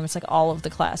the game. It's like all of the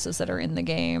classes that are in the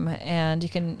game. And you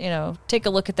can, you know, take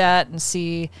a look at that and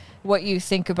see what you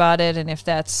think about it and if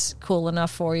that's cool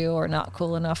enough for you or not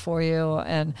cool enough for you.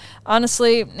 And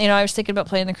honestly, you know, I was thinking about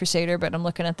playing the Crusader, but I'm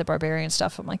looking at the Barbarian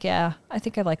stuff. I'm like, yeah, I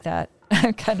think I like that.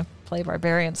 I kind of play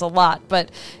Barbarians a lot, but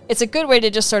it's a good way to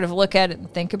just sort of look at it and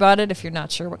think about it if you're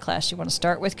not sure what class you want to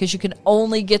start with, because you can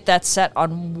only get that set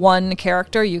on one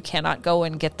character. You cannot go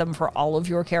and get them for all of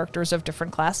your characters of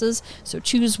different classes, so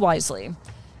choose wisely.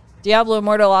 Diablo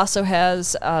Immortal also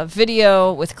has a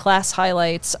video with class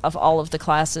highlights of all of the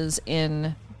classes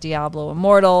in Diablo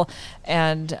Immortal,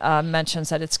 and mentions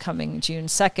that it's coming June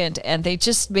 2nd, and they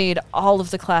just made all of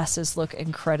the classes look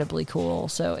incredibly cool.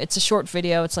 So it's a short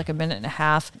video, it's like a minute and a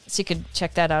half, so you can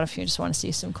check that out if you just want to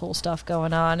see some cool stuff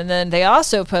going on. And then they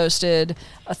also posted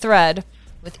a thread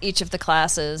with each of the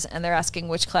classes, and they're asking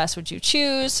which class would you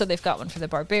choose. So they've got one for the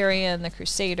Barbarian, the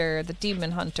Crusader, the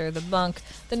Demon Hunter, the Monk,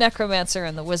 the Necromancer,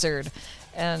 and the Wizard.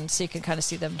 And so you can kind of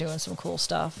see them doing some cool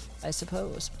stuff, I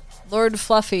suppose. Lord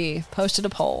Fluffy posted a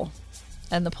poll.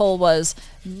 And the poll was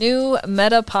new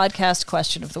meta podcast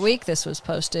question of the week. This was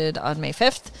posted on May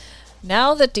 5th.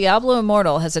 Now that Diablo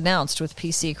Immortal has announced with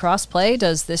PC crossplay,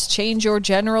 does this change your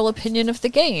general opinion of the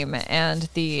game? And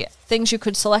the things you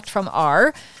could select from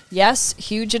are, yes,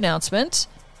 huge announcement,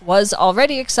 was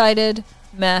already excited,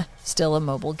 meh, still a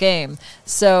mobile game.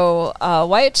 So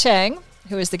Wyatt Chang,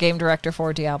 who is the game director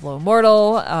for Diablo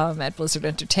Immortal at Blizzard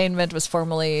Entertainment, was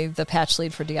formerly the patch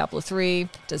lead for Diablo 3,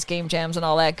 does game jams and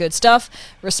all that good stuff,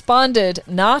 responded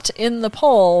not in the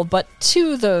poll, but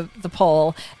to the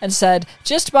poll, and said,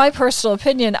 just my personal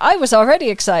opinion, I was already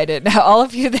excited. Now, all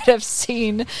of you that have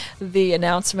seen the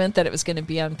announcement that it was going to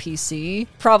be on PC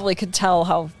probably could tell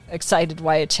how excited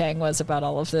Wyatt Chang was about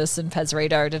all of this, and Pez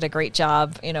Radar did a great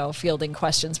job, fielding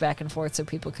questions back and forth so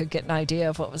people could get an idea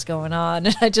of what was going on.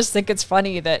 And I just think it's funny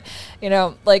that,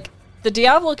 the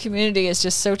Diablo community is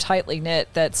just so tightly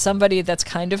knit that somebody that's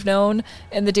kind of known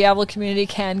in the Diablo community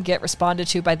can get responded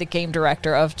to by the game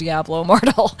director of Diablo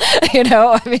Immortal.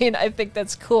 I think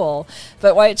that's cool.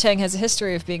 But Wyatt Chang has a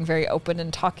history of being very open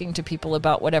and talking to people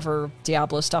about whatever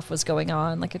Diablo stuff was going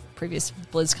on, like at previous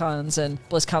BlizzCons and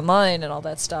BlizzConline and all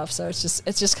that stuff. So it's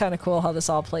just kind of cool how this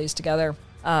all plays together.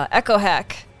 Echo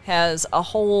Hack has a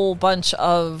whole bunch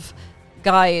of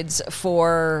guides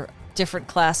for different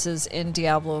classes in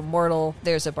Diablo Immortal.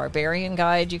 There's a barbarian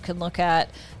guide you can look at.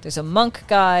 There's a monk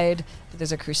guide.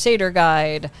 There's a crusader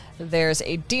guide. There's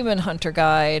a demon hunter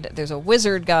guide. There's a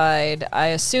wizard guide. I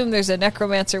assume there's a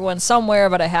necromancer one somewhere,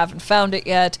 but I haven't found it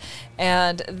yet.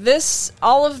 And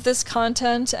all of this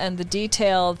content and the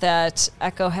detail that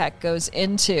Echo Hack goes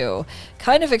into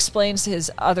kind of explains his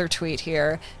other tweet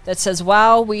here that says,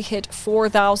 wow, we hit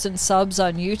 4,000 subs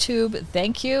on YouTube.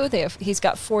 Thank you. He's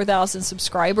got 4,000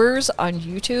 subscribers on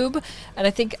YouTube. And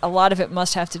I think a lot of it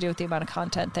must have to do with the amount of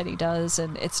content that he does.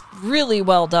 And it's really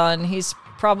well done. He's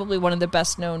probably one of the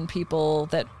best known people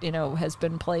that, has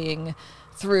been playing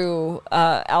through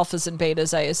alphas and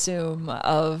betas, I assume,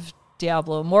 of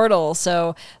Diablo Immortal.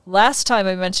 So last time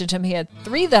I mentioned him, he had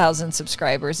 3,000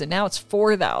 subscribers, and now it's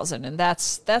 4,000, and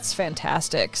that's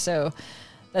fantastic. So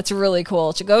that's really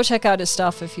cool. Go check out his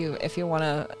stuff if you want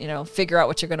to, figure out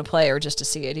what you're going to play or just to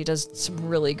see it. He does some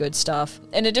really good stuff.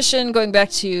 In addition, going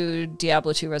back to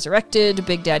Diablo 2 Resurrected,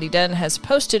 Big Daddy Den has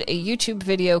posted a YouTube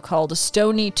video called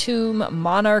Stony Tomb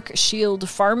Monarch Shield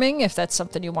Farming. If that's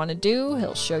something you want to do,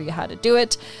 he'll show you how to do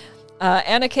it.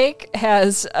 Anna Cake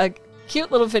has a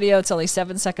cute little video. It's only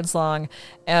 7 seconds long,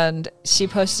 and she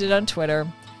posted it on Twitter.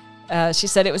 She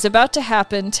said it was about to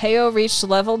happen. Teo reached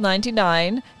level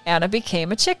 99. Anna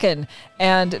became a chicken.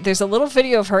 And there's a little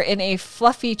video of her in a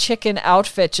fluffy chicken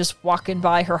outfit just walking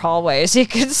by her hallway. So you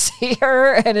can see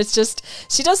her. And it's just,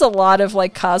 she does a lot of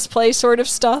cosplay sort of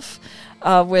stuff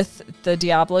with the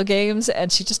Diablo games. And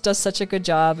she just does such a good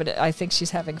job. And I think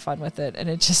she's having fun with it. And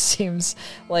it just seems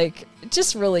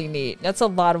just really neat. That's a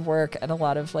lot of work and a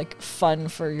lot of fun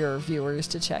for your viewers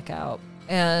to check out.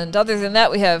 And other than that,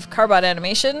 we have Carbot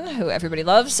Animation, who everybody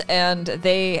loves, and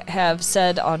they have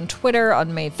said on Twitter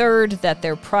on May 3rd that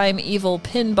their Prime Evil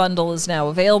pin bundle is now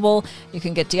available. You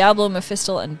can get Diablo,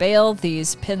 Mephistal, and Baal.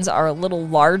 These pins are a little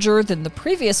larger than the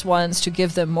previous ones to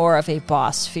give them more of a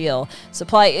boss feel.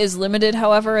 Supply is limited,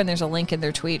 however, and there's a link in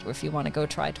their tweet if you want to go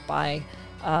try to buy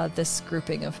this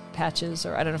grouping of patches,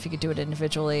 or I don't know if you could do it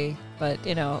individually, but,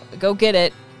 go get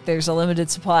it. There's a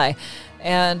limited supply.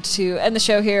 And to end the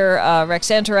show here,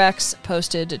 Rexantorax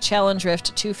posted Challenge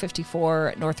Rift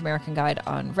 254 North American Guide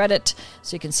on Reddit,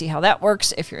 so you can see how that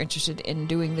works if you're interested in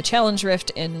doing the Challenge Rift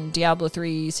in Diablo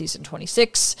 3 Season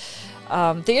 26.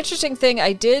 The interesting thing,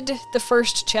 I did the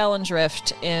first Challenge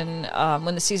Rift in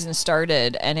when the season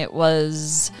started, and it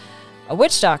was a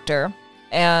witch doctor.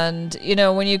 And,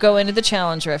 when you go into the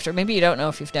Challenge Rift, or maybe you don't know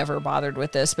if you've never bothered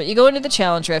with this, but you go into the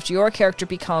Challenge Rift, your character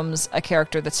becomes a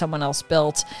character that someone else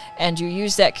built, and you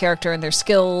use that character and their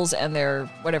skills and their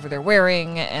whatever they're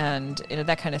wearing and,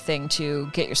 that kind of thing to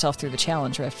get yourself through the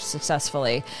Challenge Rift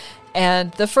successfully.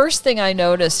 And the first thing I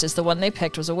noticed is the one they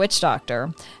picked was a witch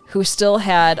doctor who still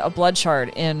had a blood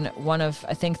shard in one of,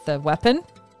 I think, the weapon.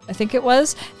 I think it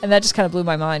was, and that just kind of blew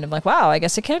my mind. I'm like, wow, I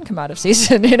guess it can come out of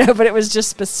season, but it was just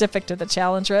specific to the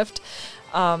Challenge Rift.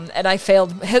 And I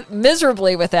failed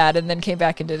miserably with that and then came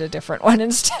back and did a different one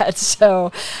instead.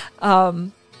 So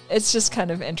it's just kind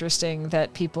of interesting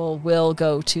that people will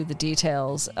go to the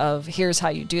details of here's how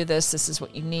you do this. This is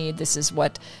what you need. This is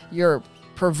what you're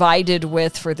provided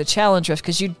with for the Challenge Rift,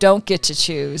 because you don't get to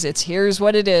choose. It's here's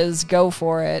what it is. Go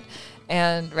for it.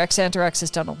 And Rexantorax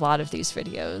has done a lot of these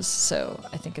videos, so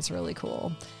I think it's really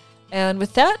cool. And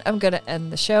with that, I'm going to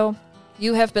end the show.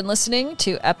 You have been listening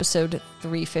to episode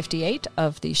 358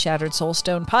 of the Shattered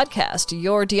Soulstone podcast,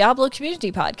 your Diablo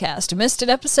community podcast. Missed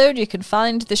an episode? You can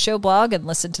find the show blog and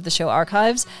listen to the show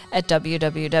archives at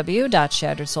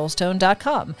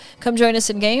www.shatteredsoulstone.com. Come join us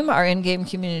in-game. Our in-game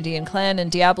community and clan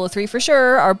and Diablo 3 for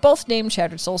sure are both named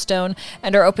Shattered Soulstone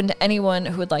and are open to anyone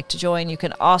who would like to join. You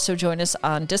can also join us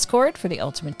on Discord for the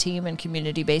ultimate team and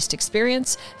community-based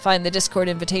experience. Find the Discord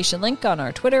invitation link on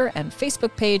our Twitter and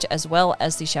Facebook page, as well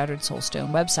as the Shattered Soulstone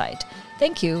website.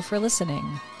 Thank you for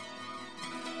listening.